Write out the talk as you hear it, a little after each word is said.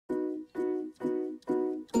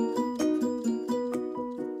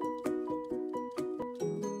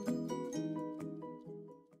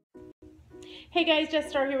Hey guys, Jess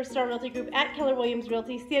Starr here with Starr Realty Group at Keller Williams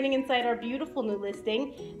Realty, standing inside our beautiful new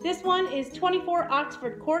listing. This one is 24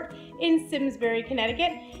 Oxford Court in Simsbury,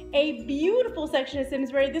 Connecticut. A beautiful section of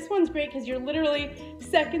Simsbury. This one's great because you're literally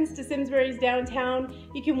seconds to Simsbury's downtown.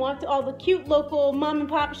 You can walk to all the cute local mom and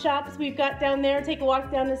pop shops we've got down there, take a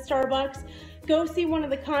walk down to Starbucks, go see one of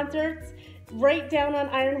the concerts right down on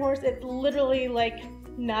Iron Horse. It's literally like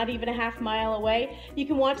not even a half mile away. You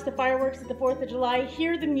can watch the fireworks at the 4th of July,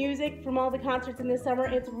 hear the music from all the concerts in the summer.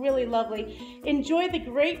 It's really lovely. Enjoy the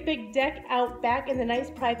great big deck out back in the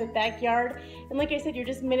nice private backyard. And like I said, you're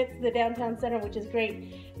just minutes to the downtown center, which is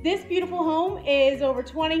great. This beautiful home is over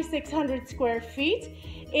 2,600 square feet.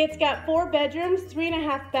 It's got 4 bedrooms,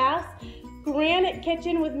 3.5 baths, granite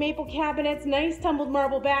kitchen with maple cabinets, nice tumbled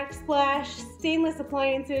marble backsplash, stainless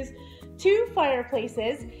appliances, 2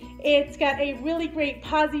 fireplaces. It's got a really great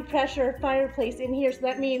posi pressure fireplace in here, so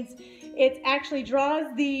that means it actually draws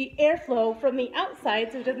the airflow from the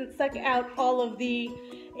outside so it doesn't suck out all of the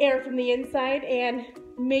air from the inside and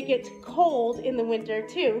make it cold in the winter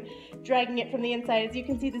too, dragging it from the inside. As you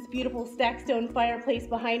can see, this beautiful stacked stone fireplace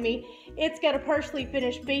behind me. It's got a partially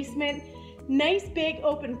finished basement, nice big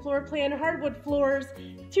open floor plan, hardwood floors.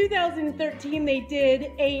 2013 they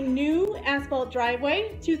did a new asphalt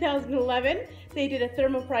driveway. 2011 they did a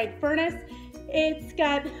thermopride furnace. It's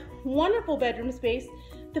got wonderful bedroom space.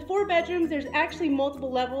 The 4 bedrooms, there's actually multiple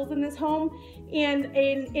levels in this home and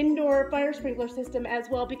an indoor fire sprinkler system as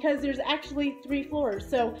well, because there's actually 3 floors.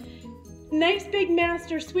 So nice big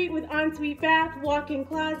master suite with ensuite bath, walk-in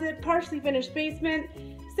closet, partially finished basement,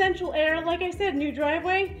 central air, like I said, new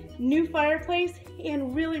driveway, new fireplace,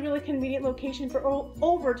 and really convenient location for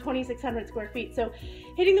over 2,600 square feet. So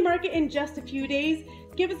hitting the market in just a few days.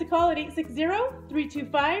 Give us a call at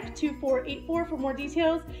 860-325-2484 for more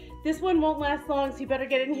details. This one won't last long, so you better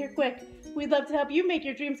get in here quick. We'd love to help you make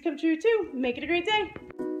your dreams come true too. Make it a great day.